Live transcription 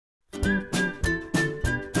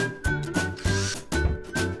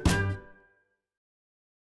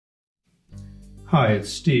Hi,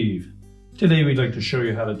 it's Steve. Today we'd like to show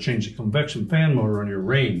you how to change the convection fan motor on your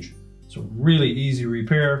range. It's a really easy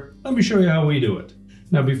repair. Let me show you how we do it.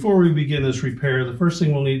 Now before we begin this repair, the first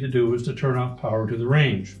thing we'll need to do is to turn off power to the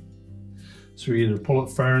range. So you either pull it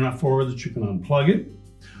far enough forward that you can unplug it,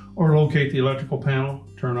 or locate the electrical panel,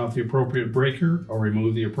 turn off the appropriate breaker, or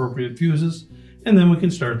remove the appropriate fuses, and then we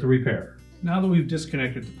can start the repair. Now that we've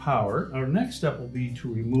disconnected the power, our next step will be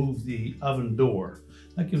to remove the oven door.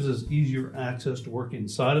 That gives us easier access to work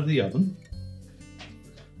inside of the oven.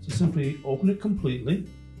 So simply open it completely.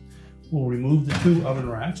 We'll remove the two oven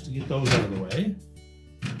racks to get those out of the way.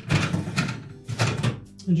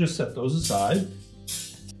 And just set those aside.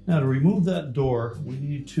 Now to remove that door, we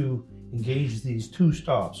need to engage these two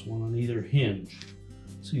stops, one on either hinge.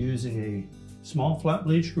 So using a small flat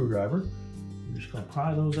blade screwdriver, we're just going to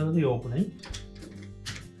pry those out of the opening.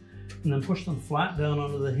 And then push them flat down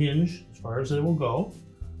onto the hinge as far as they will go.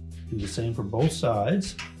 Do the same for both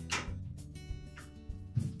sides.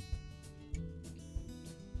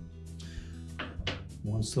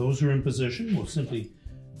 Once those are in position, we'll simply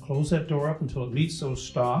close that door up until it meets those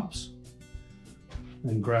stops.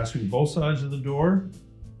 Then grasping both sides of the door,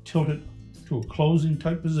 tilt it to a closing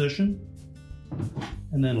type position,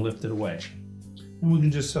 and then lift it away. And we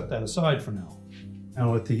can just set that aside for now.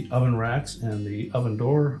 Now with the oven racks and the oven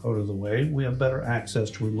door out of the way, we have better access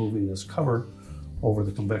to removing this cover over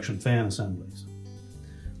the convection fan assemblies.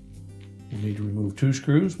 We'll need to remove two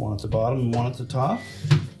screws, one at the bottom and one at the top.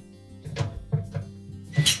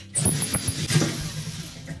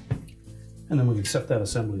 And then we can set that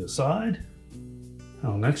assembly aside.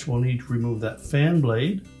 Now next we'll need to remove that fan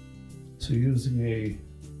blade. So using a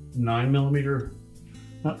 9mm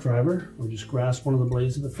nut driver, we'll just grasp one of the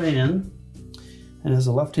blades of the fan. And has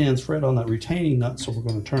a left-hand thread on that retaining nut, so we're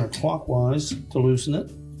going to turn it clockwise to loosen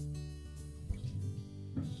it.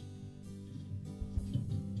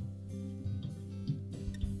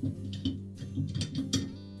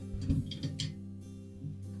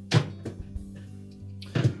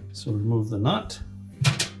 So remove the nut,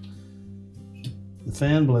 the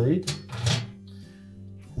fan blade,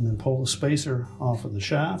 and then pull the spacer off of the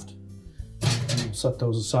shaft. And we'll set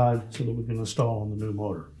those aside so that we can install on the new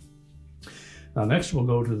motor. Now next we'll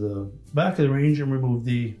go to the back of the range and remove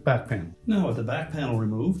the back panel. Now with the back panel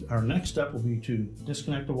removed, our next step will be to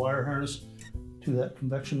disconnect the wire harness to that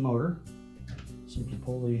convection motor. Simply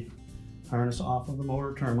pull the harness off of the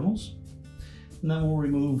motor terminals. And then we'll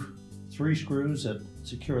remove 3 screws that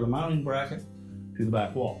secure the mounting bracket to the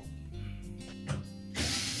back wall.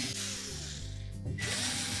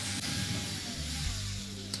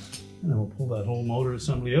 And then we'll pull that whole motor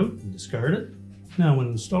assembly out and discard it. Now when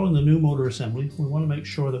installing the new motor assembly, we want to make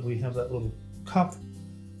sure that we have that little cup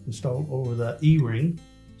installed over that E-ring.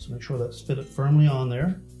 So make sure that's fitted firmly on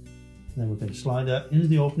there. And then we can slide that into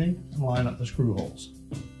the opening and line up the screw holes.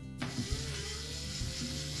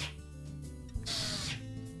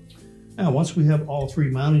 Now once we have all 3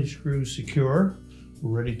 mounting screws secure,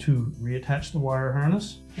 we're ready to reattach the wire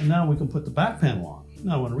harness. And now we can put the back panel on.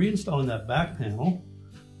 Now when reinstalling that back panel,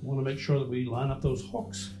 we want to make sure that we line up those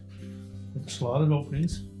hooks with the slotted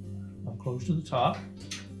openings up close to the top.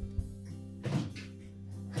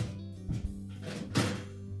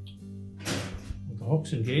 With the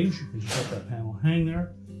hooks engaged, you can just let that panel hang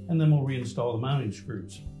there, and then we'll reinstall the mounting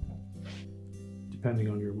screws. Depending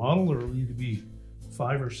on your model, there will need to be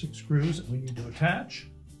 5 or 6 screws that we need to attach.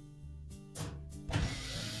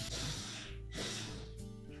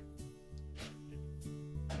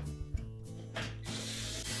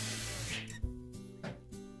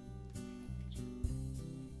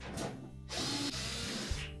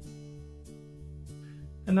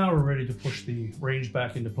 And now we're ready to push the range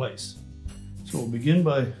back into place. So we'll begin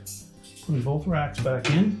by putting both racks back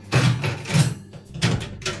in.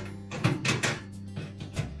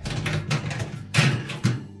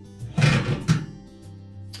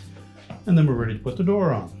 And then we're ready to put the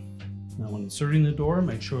door on. Now when inserting the door,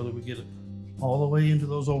 make sure that we get it all the way into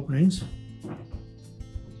those openings.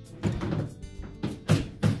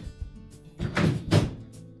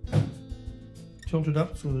 Tilt it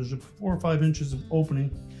up so there's 4 or 5 inches of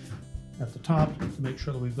opening at the top to make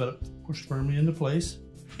sure that we've got it pushed firmly into place.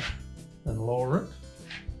 Then lower it,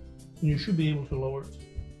 and you should be able to lower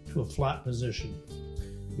it to a flat position.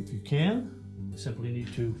 If you can, you simply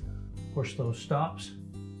need to push those stops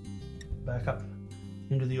back up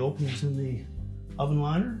into the openings in the oven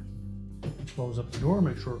liner. Close up the door,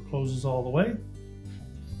 make sure it closes all the way,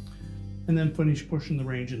 and then finish pushing the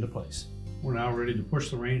range into place. We're now ready to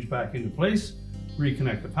push the range back into place,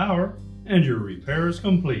 reconnect the power, and your repair is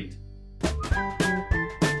complete.